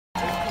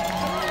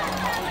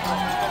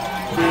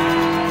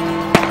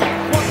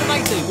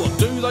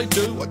they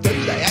do? What do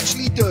they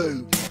actually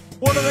do?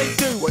 What do they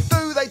do? What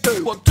do they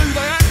do? What do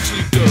they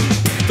actually do?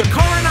 The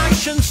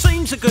coronation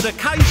seems a good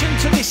occasion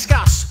to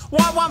discuss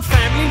why one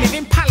family live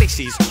in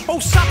palaces,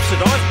 all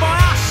subsidised by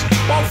us,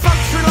 while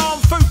folks rely on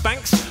food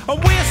banks, and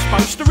we're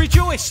supposed to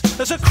rejoice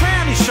as a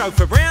crown is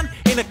chauffeured round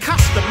in a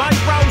custom-made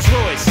Rolls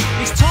Royce.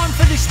 It's time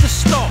for this to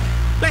stop.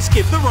 Let's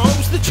give the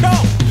royals the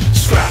chop.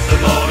 Scrap the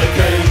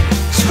monarchy,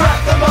 scrap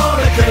the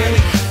monarchy.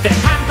 Their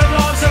pampered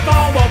lives of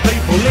all while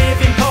people live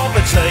in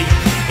poverty,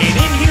 in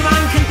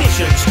inhumane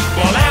conditions,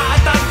 while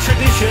out-of-date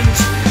traditions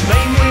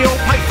mean we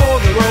all pay for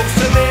the rules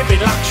to live in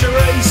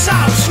luxury. So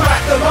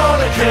Scrap the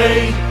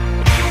monarchy.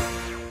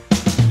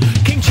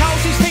 King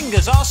Charles's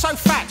fingers are so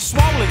fat,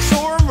 swollen,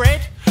 sore and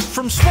red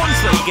from swans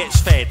that he gets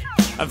fed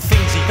and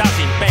things he does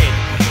in bed.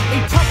 He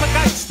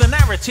propagates the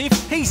narrative,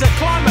 he's a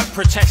climate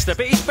protester,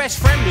 but his best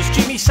friend was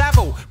Jimmy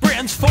Savile,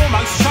 Britain's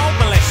foremost child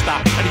molester,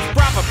 and his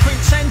brother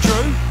Prince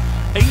Andrew,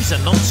 he's a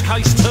nonce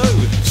case too.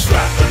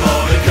 Scrap the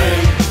monarchy,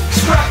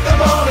 scrap the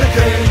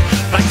monarchy.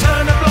 They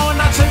turn a blind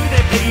eye to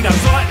their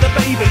pedos like the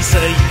BBC.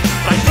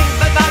 They think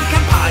that they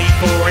can pay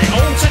for it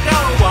all to go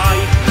away,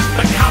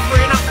 but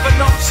covering up for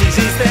Nazis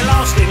is their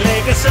lasting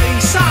legacy.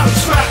 So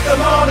Scrap the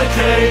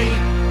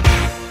monarchy.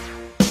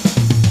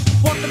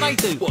 what do they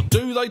do? What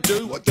do they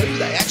do? What do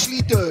they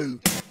actually do?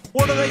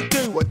 What do they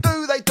do? What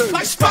do they do?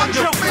 They sponge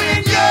off me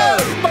and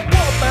you! But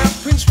what about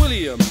Prince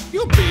William?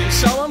 You're being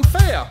so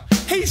unfair.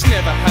 He's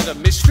never had a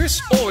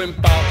mistress or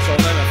embarked on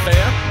an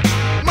affair.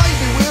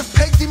 Maybe we've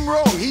pegged him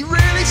wrong, he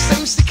really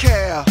seems to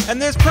care.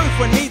 And there's proof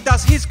when he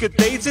does his good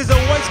deeds, there's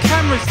always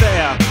cameras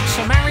there.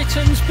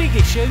 Samaritans, big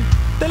issue.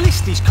 The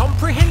list is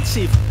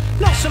comprehensive.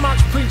 Not so much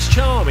Prince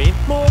Charming,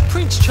 more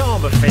Prince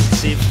Charm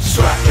offensive.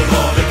 Scrap the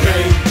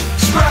monarchy,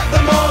 scrap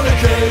the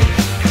monarchy.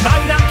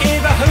 They don't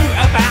give a hoot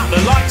about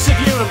the likes of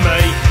you and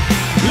me.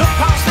 Look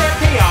past their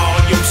PR,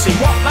 you'll see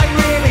what they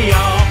really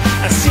are.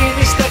 A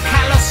sinister,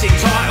 callous,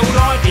 entitled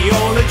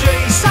ideology.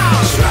 So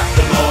Scrap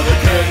the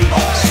monarchy,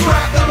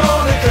 scrap the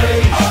monarchy.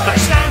 they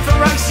stand for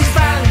racist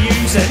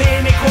values and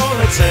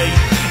inequality.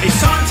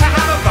 It's time to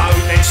have a vote,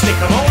 then stick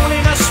them all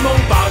in a small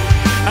boat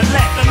and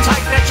let them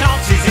take their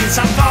chances in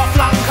some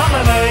far-flung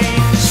colony.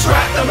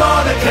 Scrap the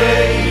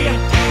monarchy.